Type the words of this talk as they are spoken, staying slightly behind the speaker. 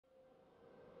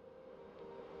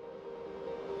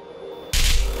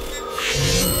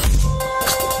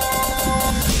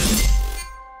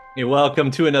Hey,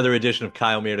 welcome to another edition of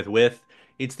Kyle Meredith with.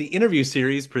 It's the interview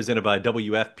series presented by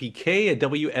WFPK at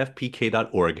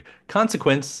WFPK.org,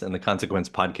 Consequence, and the Consequence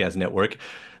Podcast Network.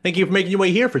 Thank you for making your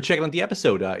way here, for checking out the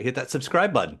episode. Hit that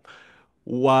subscribe button.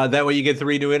 That way you get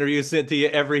three new interviews sent to you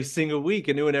every single week,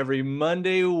 a new one every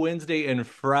Monday, Wednesday, and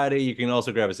Friday. You can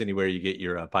also grab us anywhere you get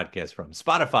your podcast from: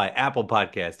 Spotify, Apple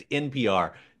Podcast,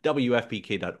 NPR,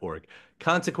 WFPK.org.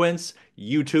 Consequence,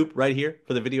 YouTube, right here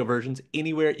for the video versions.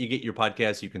 Anywhere you get your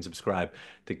podcasts, you can subscribe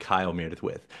to Kyle Meredith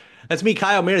with. That's me,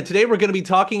 Kyle Meredith. Today we're going to be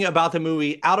talking about the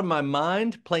movie Out of My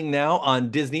Mind, playing now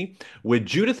on Disney with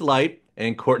Judith Light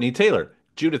and Courtney Taylor.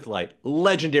 Judith Light,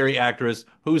 legendary actress,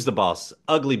 Who's the Boss,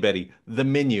 Ugly Betty, The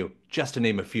Menu, just to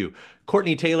name a few.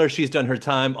 Courtney Taylor, she's done her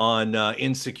time on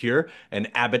Insecure and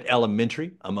Abbott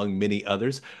Elementary, among many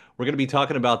others. We're going to be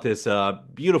talking about this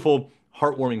beautiful,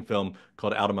 heartwarming film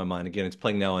called Out of My Mind. Again, it's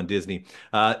playing now on Disney.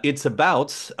 It's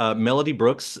about Melody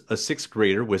Brooks, a sixth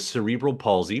grader with cerebral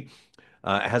palsy.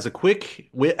 Has a quick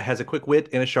wit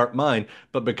and a sharp mind,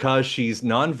 but because she's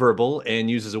nonverbal and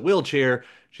uses a wheelchair,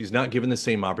 she's not given the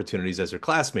same opportunities as her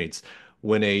classmates.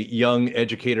 When a young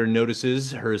educator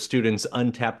notices her students'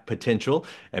 untapped potential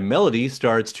and Melody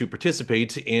starts to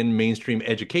participate in mainstream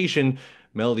education,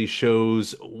 Melody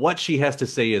shows what she has to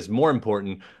say is more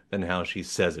important than how she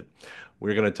says it.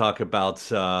 We're going to talk about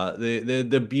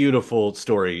the beautiful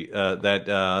story that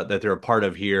they're a part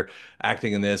of here,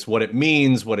 acting in this, what it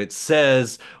means, what it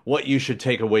says, what you should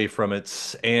take away from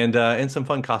it, and some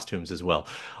fun costumes as well.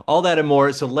 All that and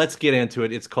more. So let's get into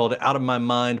it. It's called Out of My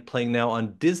Mind, playing now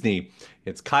on Disney.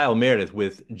 It's Kyle Meredith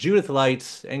with Judith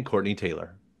Light and Courtney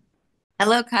Taylor.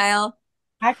 Hello, Kyle.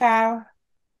 Hi, Kyle.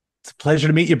 It's a pleasure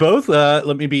to meet you both.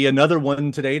 Let me be another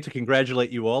one today to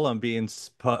congratulate you all on being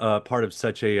part of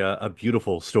such a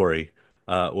beautiful story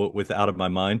with Out of My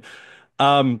Mind.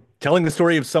 Telling the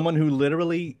story of someone who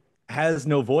literally has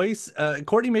no voice.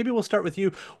 Courtney, maybe we'll start with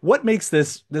you. What makes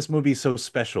this movie so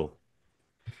special?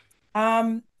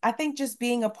 I think just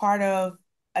being a part of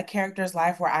a character's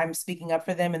life where I'm speaking up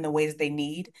for them in the ways they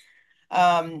need.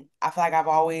 I feel like I've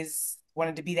always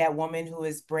wanted to be that woman who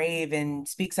is brave and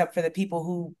speaks up for the people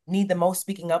who need the most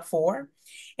speaking up for.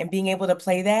 And being able to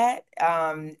play that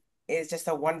is just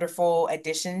a wonderful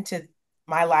addition to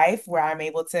my life where I'm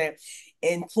able to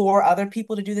implore other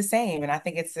people to do the same. And I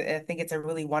think it's a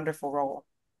really wonderful role.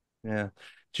 Yeah,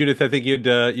 Judith, I think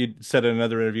you'd said in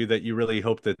another interview that you really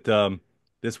hope that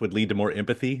this would lead to more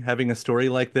empathy, having a story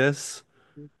like this.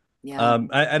 Yeah.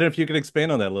 I don't know if you could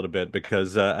expand on that a little bit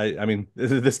because I mean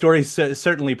the story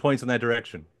certainly points in that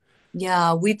direction.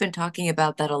 Yeah, we've been talking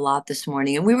about that a lot this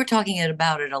morning, and we were talking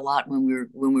about it a lot when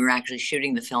we were actually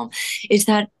shooting the film, is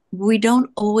that we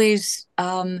don't always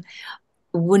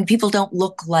when people don't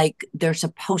look like they're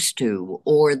supposed to,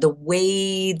 or the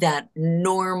way that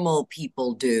normal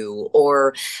people do,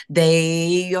 or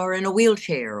they are in a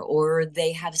wheelchair, or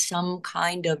they have some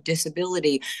kind of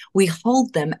disability, we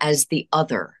hold them as the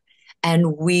other,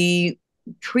 and we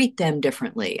treat them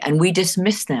differently, and we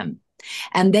dismiss them.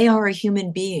 And they are a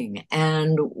human being.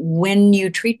 And when you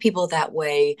treat people that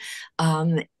way,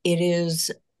 it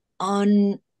is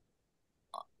un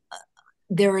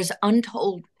there is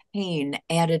untold pain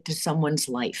added to someone's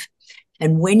life.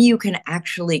 And when you can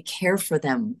actually care for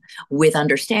them with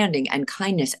understanding and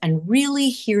kindness and really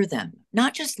hear them,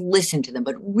 not just listen to them,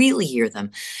 but really hear them,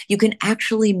 you can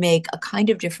actually make a kind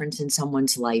of difference in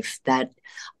someone's life that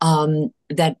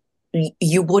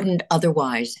you wouldn't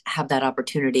otherwise have that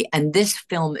opportunity. And this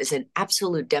film is an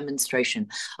absolute demonstration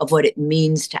of what it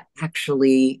means to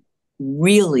actually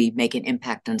really make an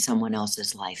impact on someone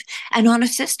else's life and on a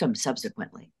system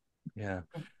subsequently. Yeah,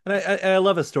 and I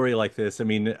love a story like this. I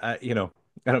mean, I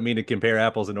don't mean to compare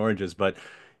apples and oranges, but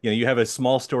you have a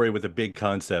small story with a big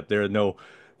concept. There are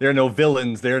no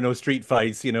villains. There are no street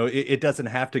fights. It doesn't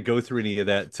have to go through any of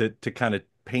that to kind of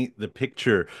paint the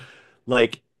picture.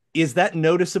 Like, is that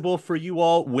noticeable for you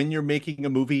all when you're making a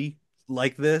movie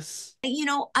like this?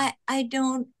 I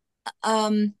don't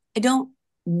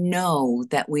know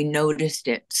that we noticed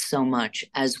it so much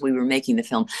as we were making the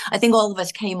film. I think all of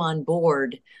us came on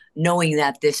board knowing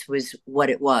that this was what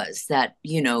it was, but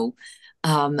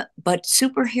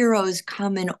superheroes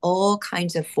come in all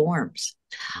kinds of forms.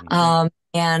 Mhm.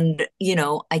 And,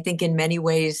 I think in many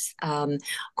ways,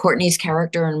 Courtney's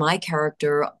character and my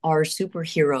character are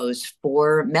superheroes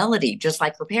for Melody, just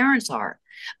like her parents are.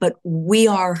 But we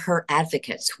are her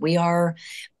advocates. We are,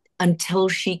 until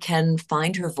she can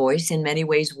find her voice, in many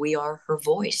ways, we are her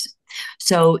voice.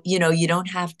 So, you don't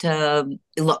have to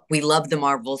look, we love the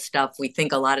Marvel stuff. We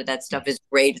think a lot of that stuff is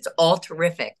great. It's all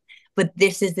terrific. But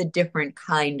this is a different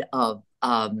kind of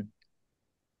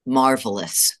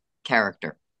marvelous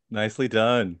character. Nicely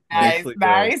done. Nice, Nicely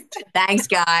done. nice. Thanks,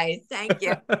 guys. Thank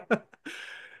you.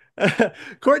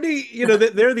 Courtney,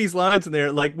 there are these lines in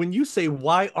there, like when you say,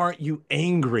 "Why aren't you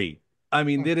angry?" I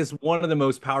mean, that is one of the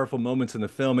most powerful moments in the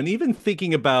film. And even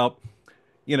thinking about,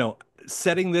 you know,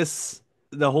 setting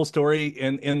the whole story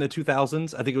in the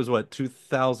 2000s, I think it was what,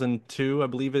 2002, I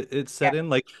believe it's Yeah. set in.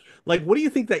 Like, what do you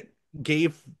think that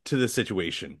gave to the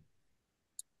situation?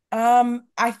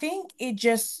 I think it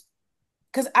just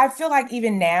because I feel like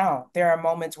even now there are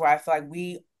moments where I feel like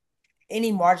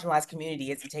any marginalized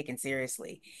community isn't taken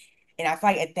seriously. And I feel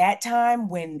like at that time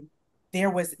when there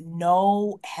was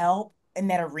no help in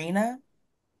that arena,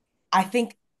 I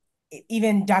think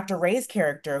even Dr. Ray's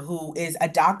character, who's a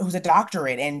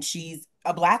doctorate and she's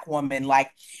a black woman,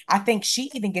 like I think she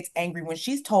even gets angry when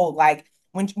she's told like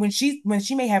when she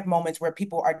may have moments where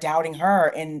people are doubting her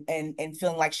and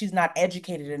feeling like she's not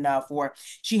educated enough or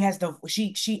she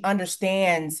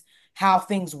understands how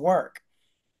things work.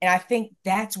 And I think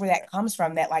that's where that comes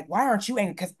from, that like, why aren't you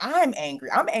angry? Because I'm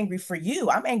angry. I'm angry for you.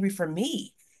 I'm angry for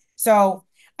me. So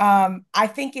I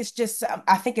think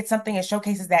I think it's something that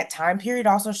showcases that time period,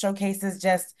 also showcases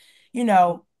just, you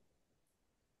know,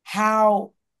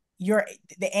 how your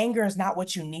the anger is not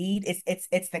what you need. It's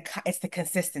the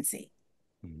consistency.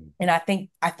 Mhm. And I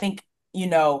think, you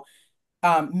know,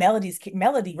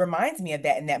 Melody reminds me of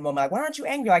that in that moment. Like, why aren't you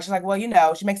angry? Like she's like,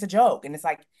 well, she makes a joke. And it's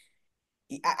like,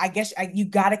 I guess you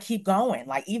got to keep going.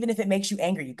 Like, even if it makes you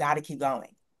angry, you got to keep going.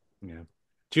 Yeah.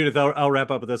 Judith, I'll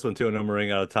wrap up with this one too, and I'm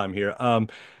running out of time here.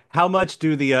 How much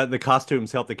do the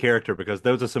costumes help the character? Because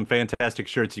those are some fantastic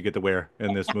shirts you get to wear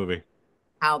in this movie.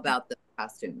 How about the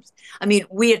costumes? I mean,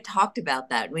 we had talked about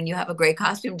that. When you have a great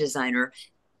costume designer,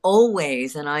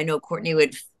 always, and I know Courtney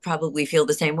would probably feel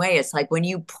the same way. It's like when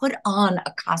you put on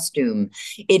a costume,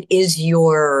 it is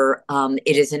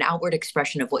an outward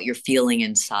expression of what you're feeling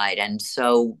inside. And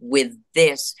so with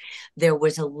this, there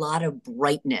was a lot of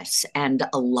brightness and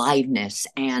aliveness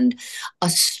and a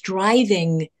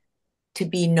striving to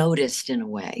be noticed in a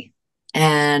way.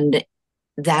 And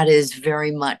that is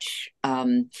very much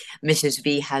Mrs.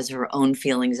 V has her own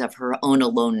feelings of her own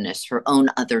aloneness, her own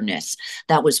otherness.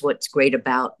 That was what's great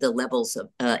about the levels of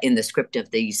in the script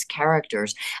of these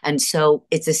characters. And so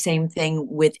it's the same thing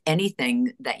with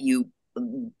anything that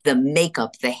the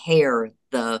makeup, the hair,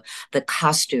 the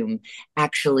costume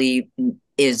actually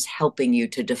is helping you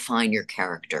to define your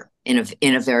character in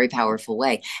a very powerful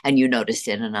way. And you noticed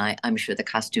it, and I'm sure the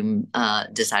costume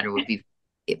designer would be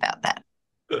happy about that.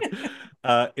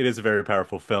 It is a very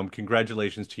powerful film.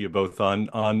 Congratulations to you both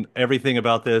on everything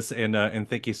about this, and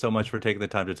thank you so much for taking the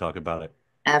time to talk about it.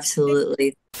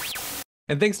 Absolutely.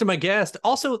 And thanks to my guest.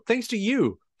 Also, thanks to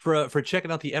you for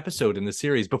checking out the episode in the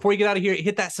series. Before you get out of here,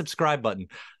 hit that subscribe button.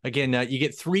 Again, you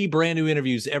get 3 brand new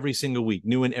interviews every single week,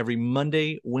 new one every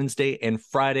Monday, Wednesday, and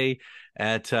Friday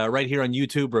at right here on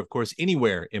YouTube, or of course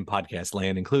anywhere in podcast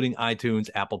land, including iTunes,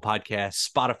 Apple Podcasts,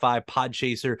 Spotify,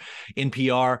 Podchaser,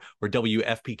 NPR, or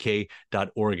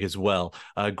WFPK.org as well.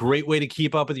 A great way to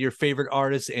keep up with your favorite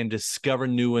artists and discover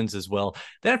new ones as well.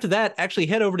 Then after that, actually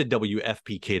head over to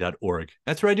WFPK.org.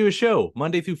 That's where I do a show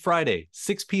Monday through Friday,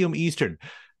 6 p.m. Eastern.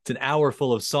 It's an hour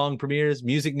full of song premieres,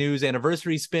 music news,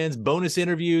 anniversary spins, bonus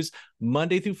interviews,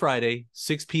 Monday through Friday,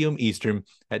 6 p.m. Eastern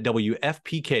at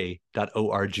WFPK.org.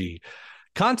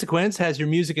 Consequence has your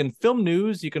music and film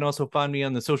news. You can also find me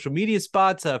on the social media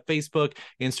spots, Facebook,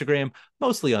 Instagram,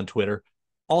 mostly on Twitter.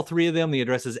 All 3 of them, the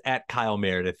address is at Kyle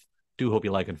Meredith. Do hope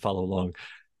you like and follow along.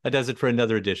 That does it for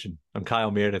another edition. I'm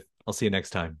Kyle Meredith. I'll see you next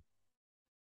time.